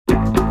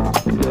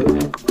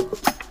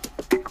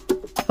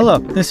Hello,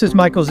 this is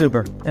Michael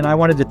Zuber, and I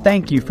wanted to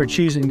thank you for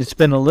choosing to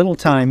spend a little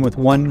time with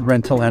one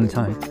rental at a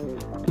time.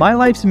 My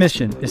life's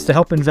mission is to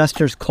help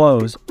investors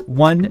close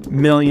 1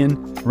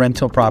 million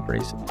rental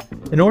properties.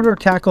 In order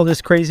to tackle this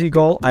crazy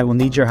goal, I will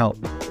need your help.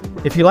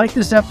 If you like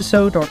this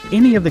episode or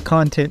any of the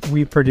content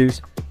we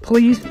produce,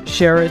 please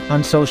share it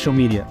on social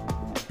media.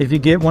 If you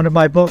get one of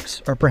my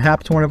books or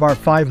perhaps one of our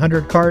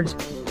 500 cards,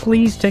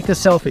 please take a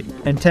selfie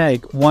and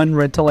tag one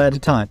rental at a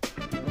time.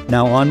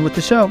 Now on with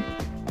the show.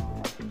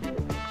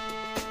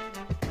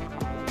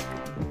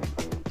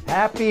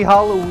 Happy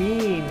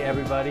Halloween,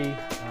 everybody.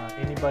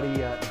 Anybody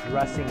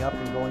dressing up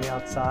and going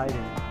outside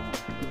and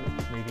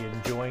maybe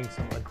enjoying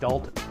some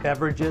adult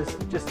beverages?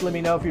 Just let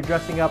me know if you're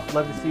dressing up.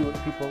 Love to see what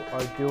people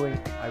are doing.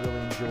 I really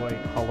enjoy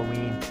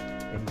Halloween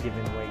and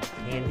giving away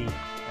candy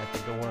at the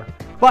door.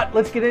 But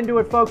let's get into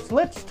it, folks.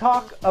 Let's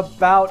talk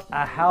about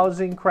a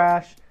housing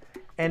crash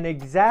and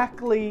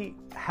exactly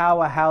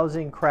how a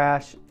housing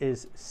crash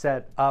is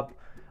set up.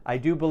 I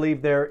do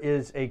believe there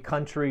is a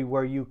country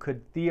where you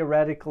could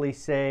theoretically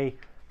say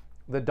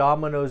the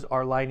dominoes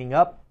are lining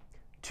up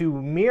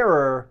to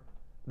mirror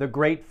the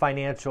great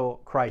financial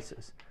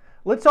crisis.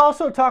 Let's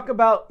also talk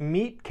about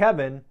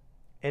MeetKevin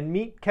and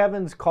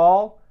MeetKevin's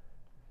call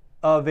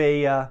of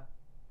a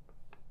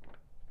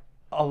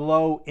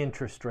low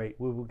interest rate.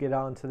 We will get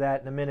on to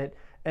that in a minute.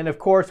 And of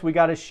course, we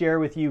got to share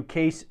with you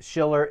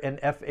Case-Shiller and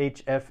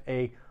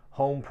FHFA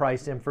home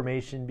price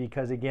information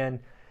because, again,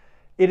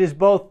 it is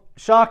both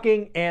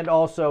shocking and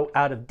also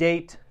out of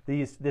date.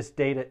 This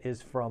data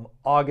is from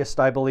August,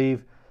 I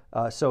believe.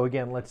 So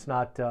again, let's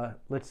not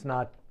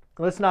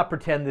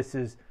pretend this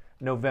is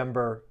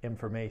November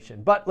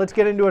information. But let's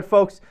get into it,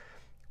 folks.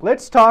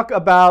 Let's talk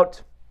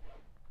about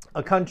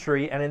a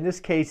country, and in this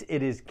case,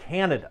 it is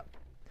Canada.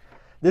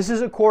 This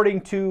is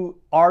according to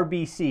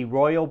RBC,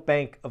 Royal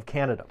Bank of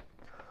Canada.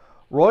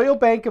 Royal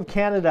Bank of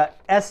Canada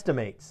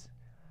estimates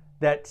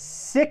that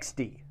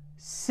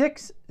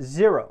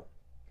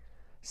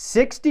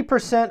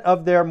 60%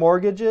 of their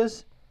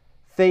mortgages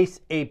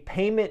face a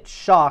payment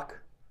shock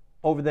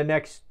over the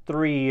next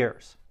 3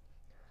 years.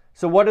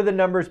 So what are the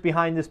numbers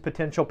behind this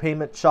potential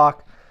payment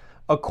shock?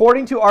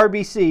 According to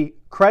RBC,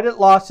 credit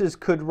losses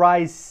could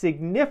rise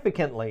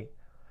significantly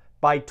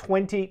by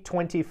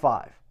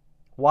 2025.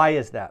 Why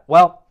is that?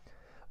 Well,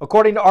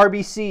 according to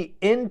RBC,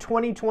 in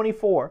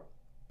 2024,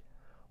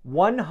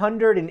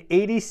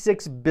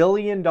 $186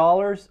 billion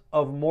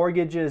of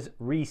mortgages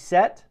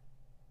reset,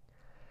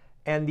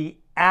 and the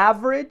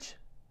average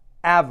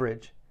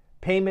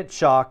payment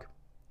shock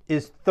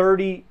is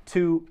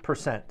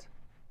 32%.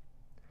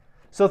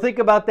 So think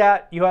about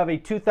that. You have a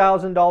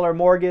 $2,000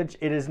 mortgage,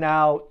 it is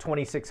now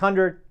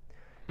 $2,600.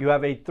 You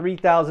have a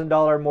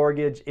 $3,000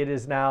 mortgage, it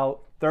is now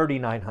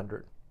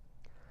 $3,900.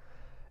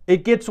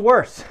 It gets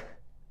worse.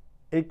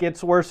 It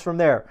gets worse from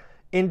there.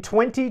 In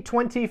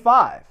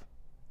 2025,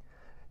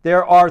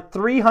 there are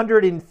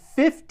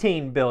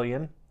 $315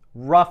 billion,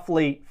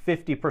 roughly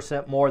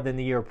 50% more than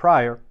the year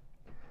prior,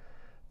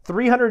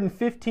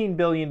 $315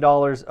 billion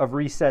of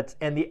resets,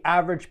 and the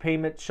average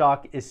payment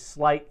shock is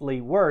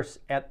slightly worse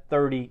at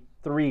 33%.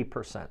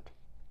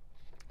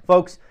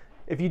 Folks,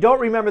 if you don't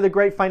remember the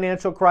great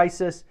financial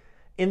crisis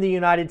in the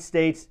United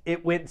States,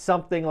 it went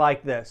something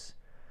like this.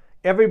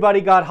 Everybody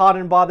got hot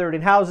and bothered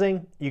in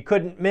housing. You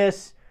couldn't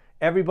miss.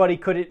 Everybody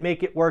couldn't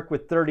make it work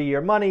with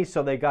 30-year money,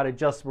 so they got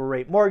adjustable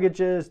rate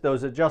mortgages.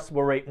 Those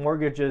adjustable rate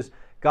mortgages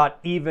got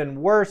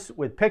even worse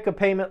with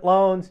pick-a-payment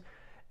loans,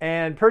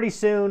 and pretty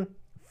soon,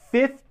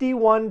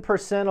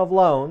 51% of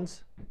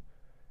loans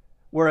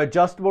were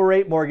adjustable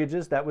rate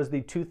mortgages. That was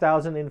the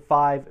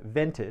 2005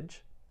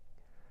 vintage.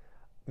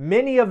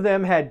 Many of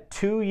them had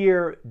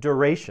 2-year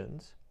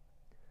durations.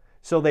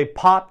 So they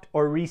popped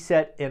or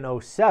reset in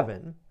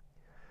 2007,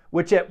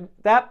 which at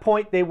that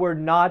point they were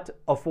not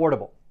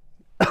affordable.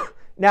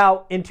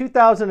 Now, in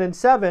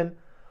 2007,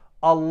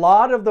 a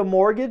lot of the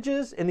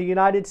mortgages in the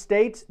United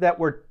States that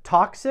were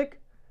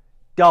toxic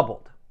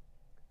doubled.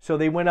 So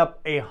they went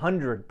up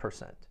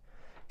 100%.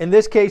 In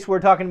this case,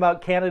 we're talking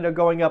about Canada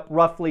going up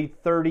roughly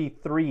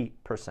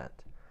 33%.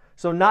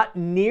 So not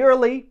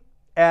nearly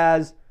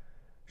as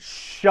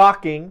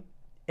shocking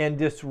and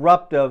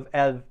disruptive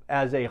as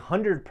a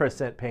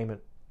 100% payment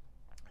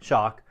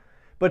shock,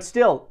 but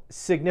still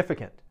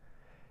significant.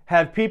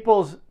 Have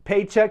people's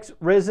paychecks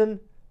risen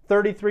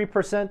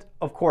 33%?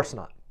 Of course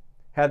not.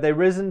 Have they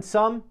risen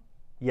some?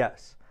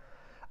 Yes.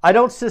 I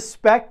don't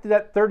suspect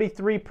that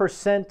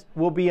 33%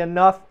 will be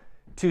enough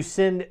to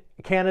send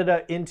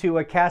Canada into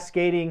a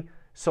cascading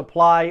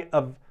supply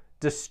of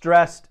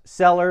distressed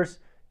sellers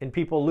and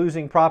people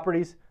losing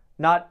properties.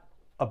 Not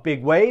a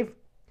big wave,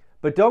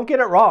 but don't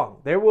get it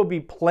wrong. There will be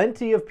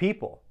plenty of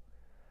people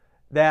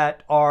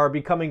that are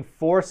becoming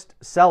forced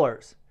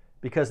sellers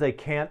because they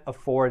can't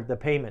afford the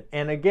payment.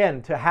 And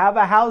again, to have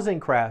a housing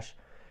crash,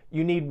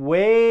 you need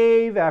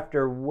wave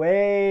after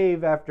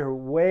wave after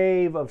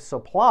wave of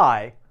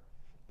supply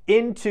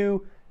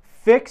into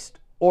fixed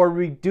or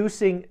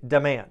reducing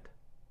demand.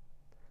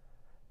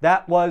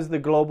 That was the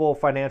global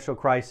financial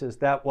crisis.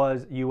 That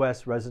was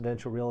U.S.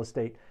 residential real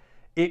estate.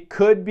 It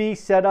could be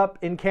set up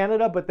in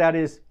Canada, but that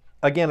is,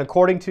 again,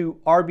 according to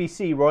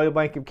RBC, Royal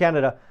Bank of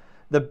Canada,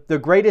 the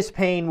greatest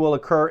pain will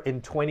occur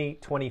in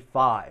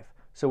 2025.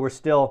 So we're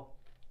still,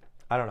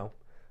 I don't know,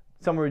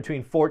 somewhere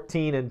between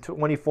 14 and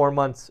 24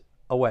 months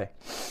away.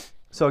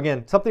 So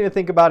again, something to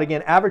think about.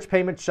 Again, average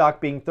payment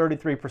shock being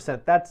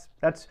 33%. That's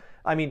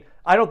I mean,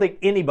 I don't think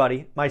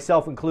anybody,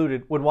 myself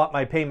included, would want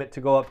my payment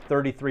to go up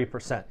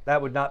 33%. That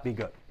would not be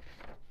good.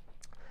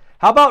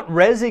 How about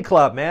Resi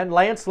Club, man?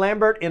 Lance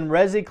Lambert in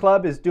Resi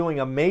Club is doing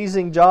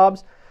amazing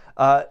jobs.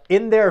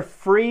 In their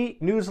free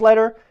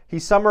newsletter, he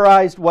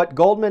summarized what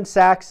Goldman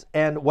Sachs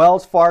and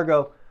Wells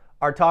Fargo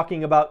are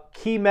talking about,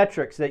 key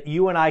metrics that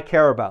you and I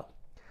care about.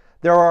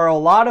 There are a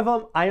lot of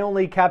them. I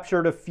only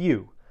captured a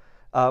few.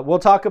 We'll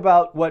talk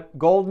about what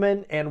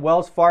Goldman and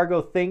Wells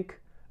Fargo think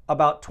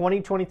about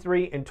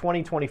 2023 and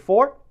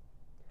 2024.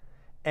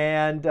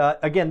 And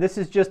again, this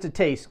is just a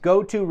taste.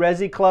 Go to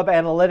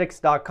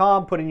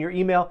ResiClubAnalytics.com, put in your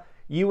email.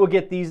 You will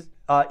get these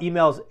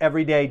emails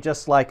every day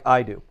just like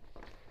I do.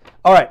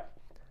 All right.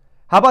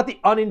 How about the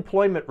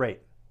unemployment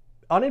rate?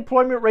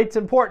 Unemployment rate's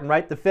important,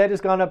 right? The Fed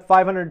has gone up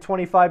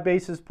 525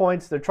 basis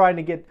points. They're trying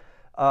to get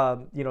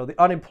the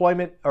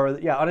unemployment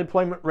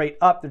rate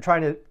up. They're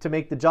trying to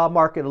make the job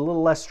market a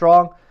little less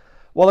strong.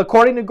 Well,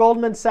 according to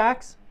Goldman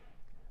Sachs,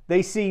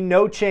 they see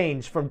no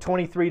change from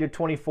 23 to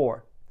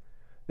 24.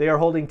 They are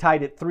holding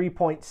tight at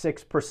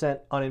 3.6%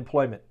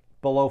 unemployment,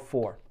 below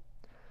 4.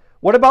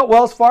 What about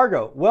Wells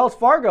Fargo? Wells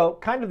Fargo,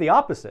 kind of the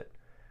opposite.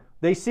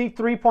 They see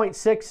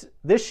 3.6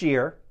 this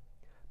year,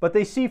 but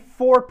they see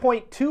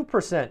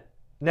 4.2%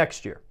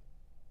 next year.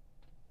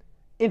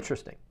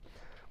 Interesting.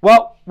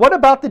 Well, what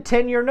about the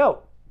 10-year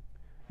note?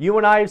 You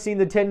and I have seen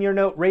the 10-year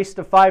note race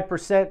to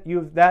 5%.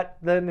 You've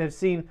then have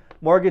seen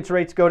mortgage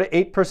rates go to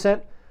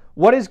 8%.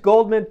 What does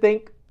Goldman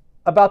think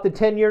about the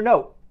 10-year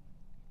note?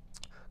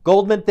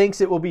 Goldman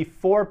thinks it will be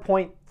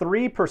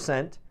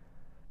 4.3%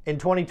 in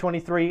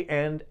 2023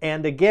 and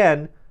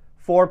again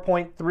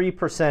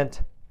 4.3%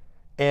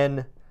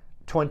 in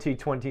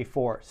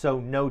 2024. So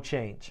no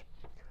change.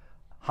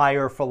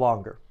 Higher for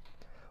longer.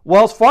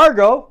 Wells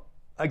Fargo,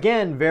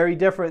 again, very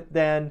different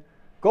than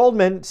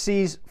Goldman,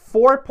 sees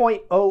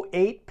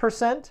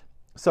 4.08%,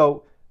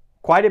 so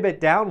quite a bit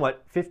down,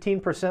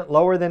 15%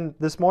 lower than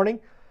this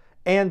morning,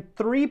 and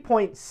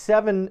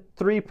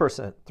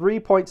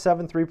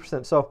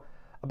 3.73%, so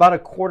about a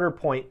quarter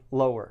point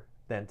lower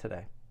than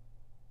today.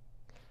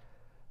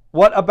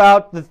 What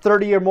about the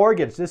 30-year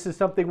mortgage? This is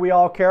something we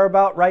all care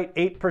about, right?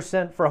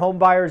 8% for home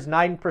buyers,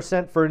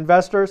 9% for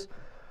investors.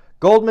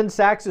 Goldman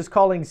Sachs is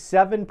calling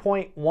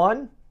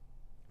 7.1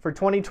 for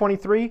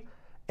 2023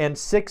 and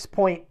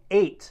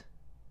 6.8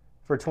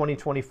 for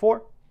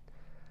 2024.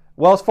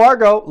 Wells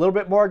Fargo, a little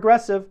bit more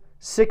aggressive,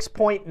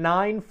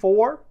 6.94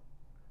 for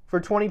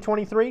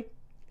 2023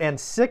 and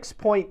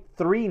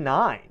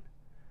 6.39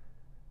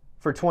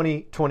 for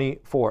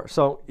 2024.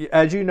 So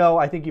as you know,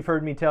 I think you've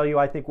heard me tell you,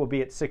 I think we'll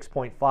be at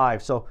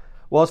 6.5. So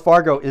Wells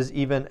Fargo is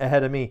even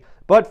ahead of me.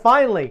 But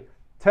finally,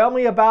 tell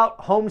me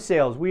about home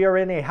sales. We are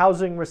in a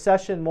housing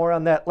recession. More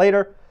on that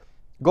later.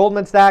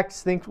 Goldman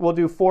Sachs thinks we'll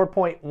do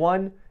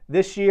 4.1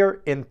 this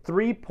year and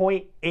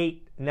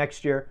 3.8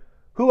 next year.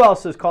 Who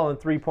else is calling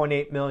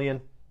 3.8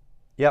 million?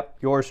 Yep,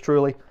 yours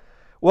truly.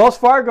 Wells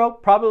Fargo,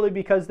 probably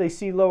because they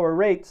see lower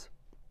rates,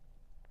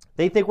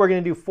 they think we're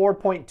going to do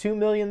 4.2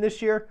 million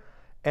this year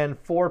and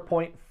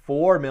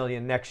 4.4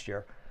 million next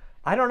year.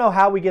 I don't know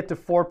how we get to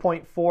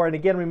 4.4. And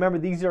again, remember,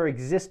 these are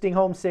existing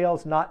home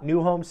sales, not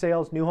new home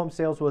sales. New home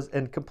sales was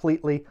in a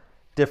completely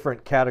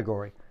different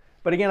category.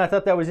 But again, I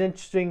thought that was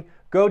interesting.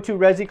 Go to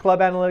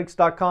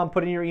ResiClubAnalytics.com,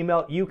 put in your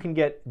email. You can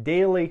get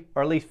daily,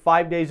 or at least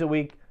 5 days a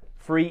week,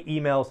 free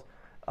emails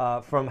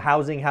from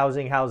Housing,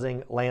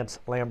 Lance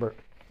Lambert.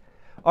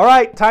 All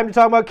right, time to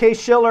talk about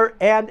Case-Shiller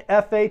and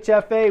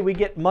FHFA. We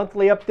get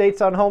monthly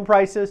updates on home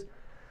prices,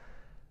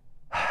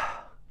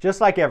 just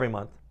like every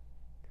month.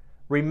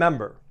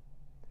 Remember,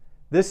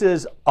 this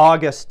is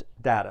August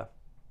data.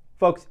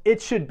 Folks,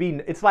 it's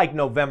like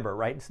November,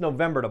 right? It's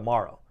November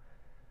tomorrow.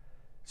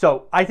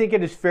 So I think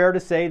it is fair to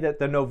say that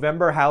the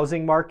November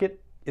housing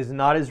market is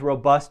not as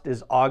robust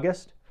as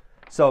August.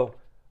 So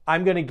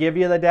I'm going to give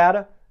you the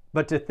data,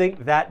 but to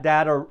think that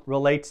data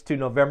relates to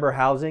November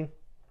housing,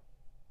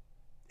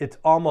 it's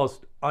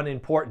almost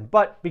unimportant.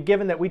 But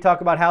given that we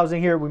talk about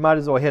housing here, we might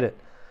as well hit it.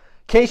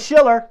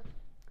 Case-Shiller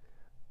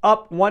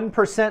up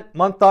 1%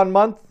 month on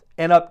month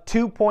and up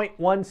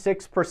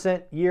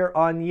 2.16% year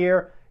on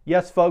year.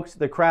 Yes, folks,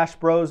 the Crash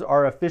Bros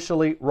are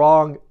officially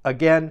wrong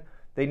again.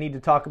 They need to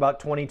talk about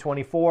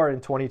 2024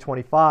 and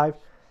 2025.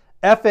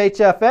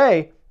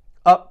 FHFA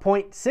up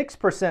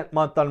 0.6%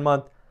 month on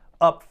month,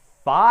 up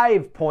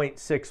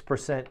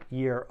 5.6%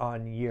 year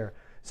on year.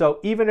 So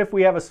even if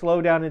we have a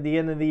slowdown at the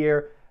end of the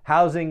year,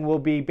 housing will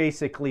be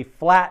basically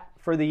flat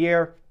for the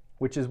year,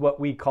 which is what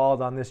we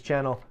called on this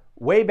channel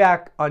way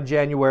back on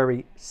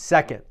January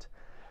 2nd.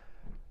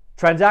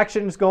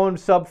 Transactions going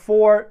sub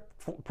 4,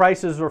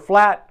 prices were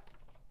flat.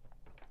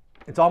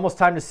 It's almost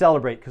time to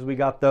celebrate because we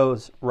got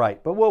those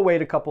right. But we'll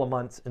wait a couple of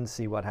months and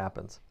see what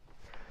happens.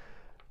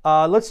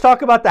 Let's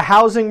talk about the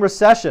housing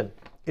recession.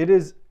 It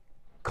is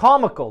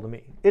comical to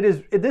me.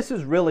 This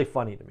is really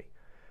funny to me.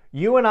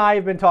 You and I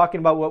have been talking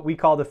about what we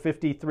call the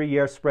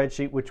 53-year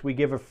spreadsheet, which we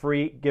give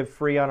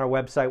free on our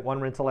website,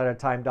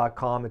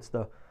 onerentalatatime.com. It's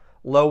the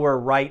lower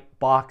right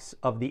box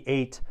of the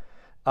 8.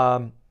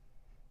 Because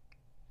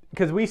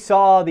we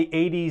saw the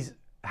 80s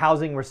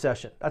housing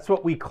recession. That's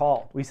what we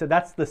called. We said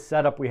that's the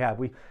setup we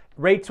have.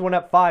 Rates went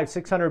up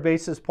 500-600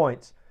 basis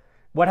points.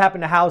 What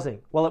happened to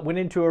housing? Well, it went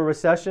into a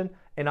recession,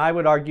 and I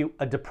would argue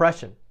a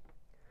depression.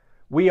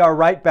 We are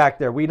right back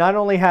there. We not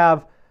only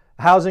have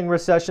housing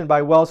recession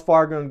by Wells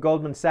Fargo and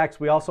Goldman Sachs,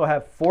 we also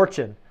have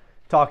Fortune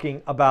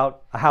talking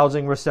about a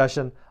housing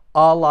recession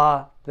a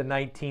la the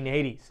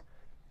 1980s.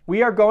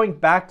 We are going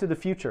back to the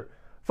future.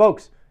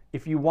 Folks,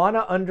 if you want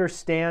to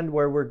understand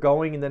where we're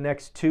going in the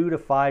next 2 to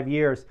 5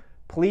 years,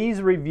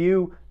 please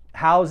review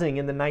housing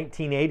in the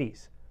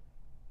 1980s.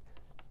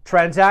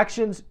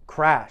 Transactions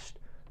crashed.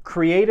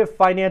 Creative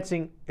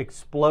financing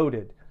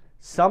exploded.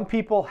 Some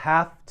people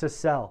have to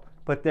sell,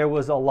 but there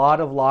was a lot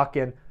of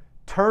lock-in.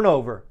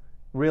 Turnover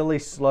really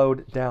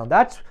slowed down.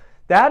 That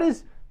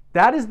is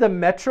the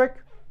metric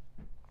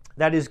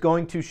that is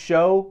going to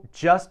show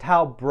just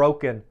how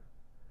broken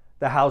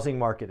the housing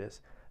market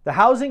is. The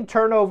housing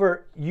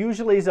turnover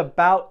usually is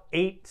about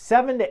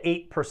 7 to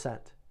 8%.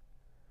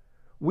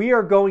 We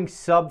are going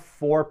sub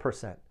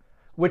 4%,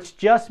 which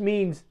just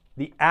means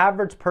the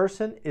average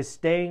person is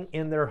staying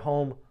in their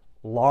home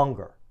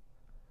longer.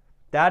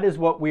 That is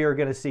what we are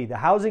going to see. The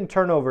housing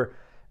turnover,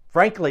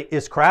 frankly,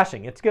 is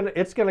crashing. It's going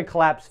to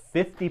collapse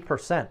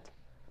 50%.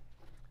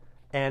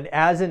 And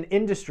as an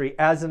industry,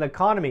 as an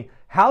economy,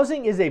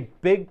 housing is a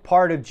big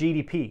part of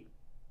GDP.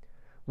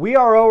 We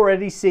are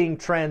already seeing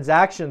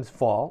transactions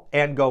fall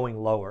and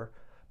going lower,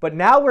 but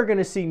now we're going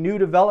to see new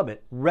development,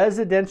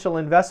 residential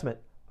investment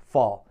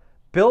fall.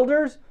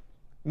 Builders,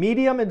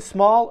 medium and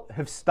small,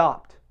 have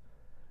stopped.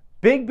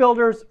 Big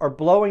builders are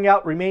blowing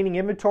out remaining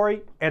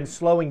inventory and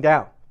slowing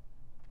down.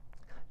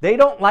 They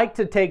don't like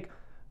to take,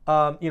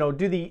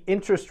 do the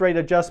interest rate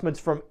adjustments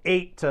from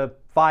 8 to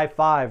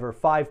 5.5 or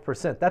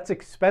 5%. That's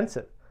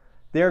expensive.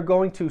 They're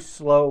going to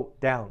slow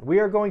down. We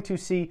are going to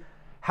see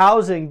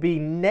housing be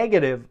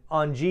negative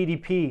on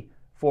GDP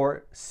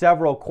for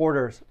several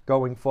quarters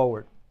going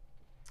forward.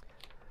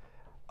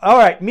 All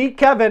right,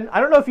 MeetKevin.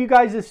 I don't know if you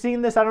guys have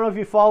seen this. I don't know if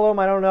you follow him.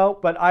 I don't know.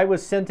 But I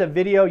was sent a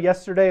video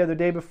yesterday or the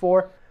day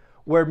before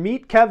where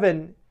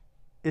MeetKevin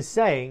is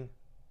saying,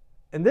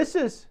 and this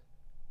is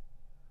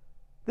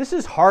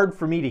hard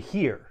for me to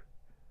hear,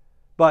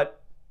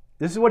 but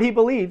this is what he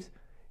believes.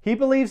 He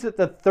believes that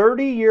the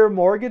 30-year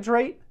mortgage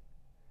rate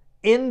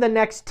in the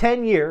next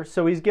 10 years,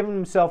 so he's given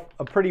himself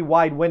a pretty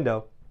wide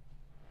window,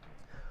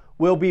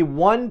 will be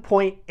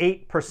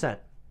 1.8%.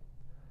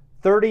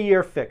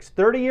 30-year fixed.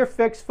 30-year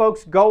fixed,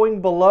 folks,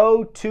 going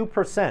below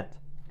 2%.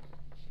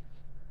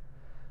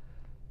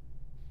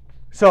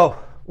 So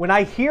when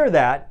I hear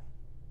that,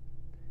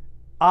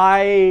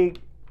 I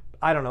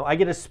don't know, I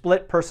get a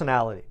split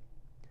personality.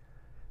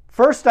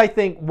 First, I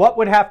think what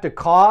would have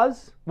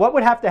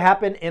to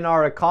happen in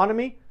our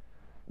economy,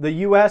 the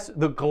U.S.,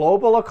 the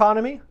global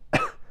economy,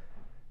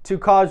 to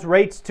cause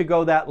rates to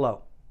go that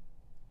low?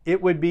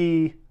 It would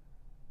be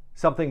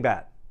something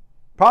bad.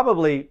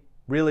 Probably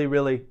really,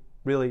 really,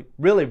 really,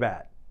 really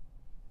bad.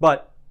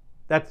 But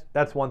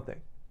that's one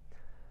thing.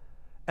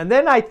 And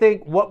then I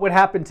think what would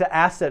happen to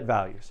asset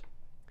values?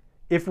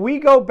 If we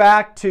go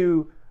back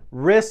to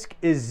risk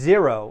is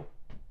zero,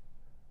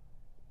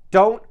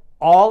 don't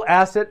all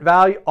asset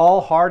value,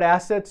 all hard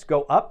assets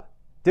go up?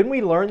 Didn't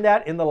we learn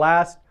that in the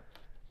last,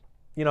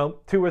 2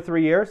 or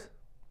 3 years?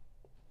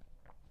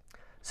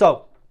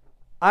 So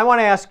I want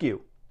to ask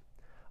you,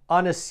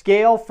 on a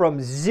scale from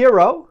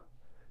 0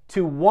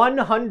 to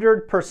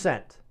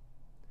 100%,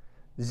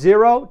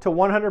 0 to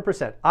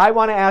 100%, I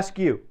want to ask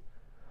you,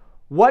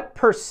 what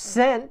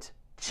percent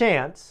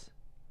chance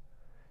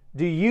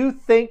do you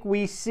think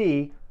we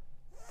see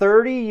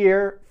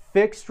 30-year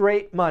fixed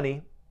rate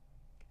money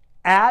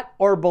at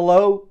or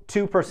below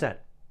 2%?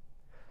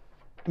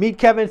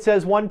 MeetKevin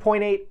says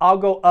 1.8. I'll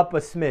go up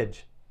a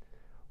smidge.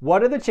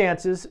 What are the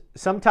chances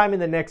sometime in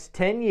the next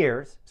 10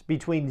 years,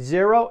 between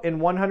 0 and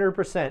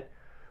 100%,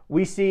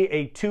 we see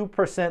a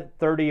 2%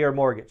 30-year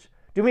mortgage?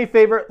 Do me a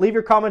favor, leave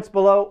your comments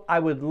below. I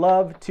would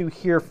love to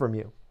hear from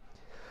you.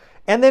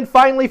 And then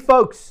finally,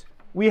 folks,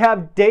 we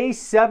have day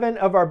 7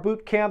 of our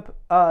boot camp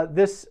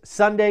this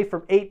Sunday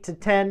from 8 to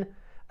 10.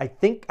 I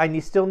think I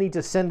still need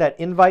to send that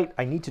invite.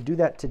 I need to do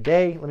that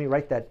today. Let me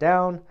write that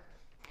down.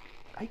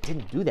 I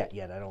didn't do that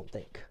yet, I don't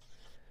think.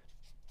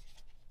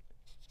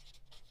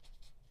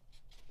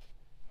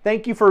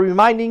 Thank you for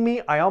reminding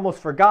me. I almost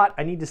forgot.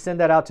 I need to send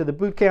that out to the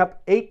boot camp.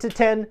 8 to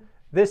 10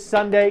 this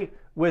Sunday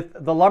with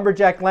the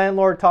lumberjack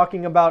landlord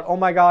talking about, oh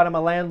my God, I'm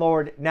a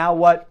landlord. Now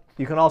what?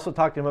 You can also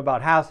talk to him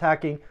about house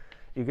hacking.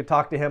 You could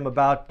talk to him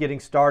about getting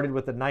started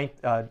with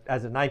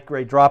as a ninth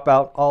grade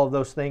dropout, all of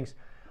those things.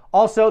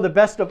 Also, the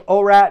Best of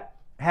ORAT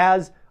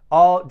has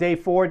all day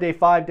 4, day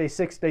 5, day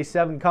 6, day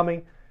 7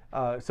 coming.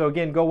 So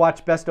again, go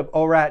watch Best of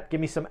ORAT.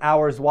 Give me some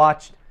hours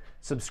watched.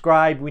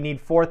 subscribed. We need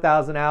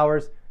 4,000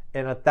 hours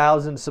and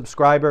 1,000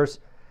 subscribers,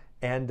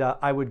 and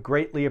I would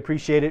greatly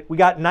appreciate it. We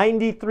got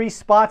 93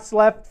 spots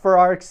left for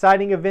our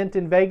exciting event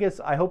in Vegas.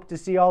 I hope to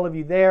see all of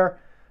you there.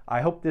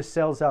 I hope this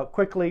sells out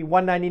quickly.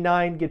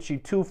 $199 gets you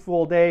 2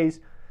 full days,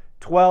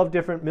 12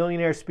 different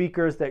millionaire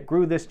speakers that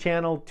grew this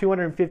channel,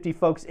 250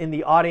 folks in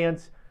the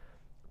audience.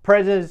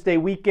 President's Day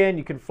weekend,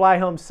 you can fly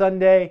home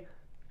Sunday.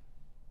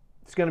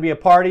 It's going to be a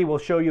party. We'll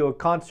show you a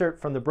concert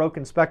from the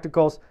Broken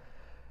Spectacles.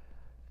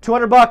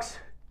 $200,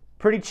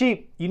 pretty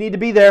cheap. You need to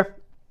be there.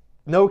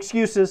 No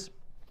excuses.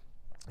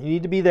 You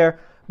need to be there.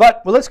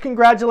 But let's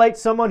congratulate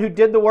someone who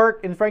did the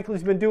work and frankly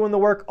has been doing the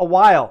work a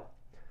while.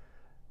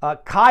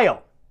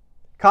 Kyle.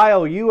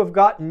 Kyle, you have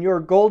gotten your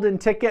golden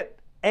ticket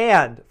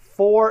and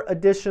 4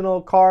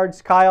 additional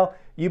cards. Kyle,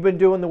 you've been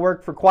doing the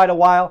work for quite a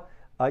while.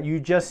 You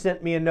just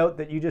sent me a note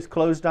that you just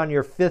closed on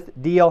your 5th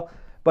deal,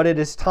 but it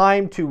is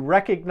time to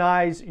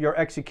recognize your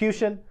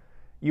execution.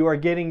 You are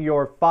getting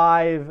your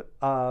 5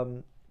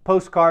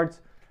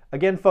 postcards.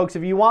 Again, folks,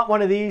 if you want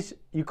one of these,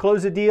 you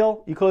close a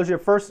deal. You close your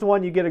first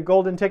one, you get a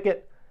golden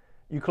ticket.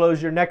 You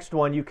close your next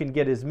one, you can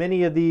get as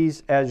many of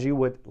these as you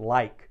would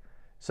like.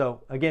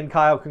 So again,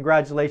 Kyle,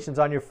 congratulations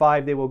on your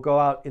 5. They will go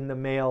out in the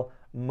mail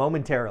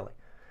momentarily.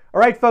 All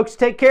right, folks,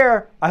 take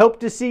care. I hope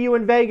to see you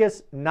in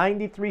Vegas.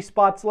 93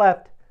 spots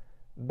left.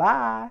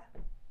 Bye.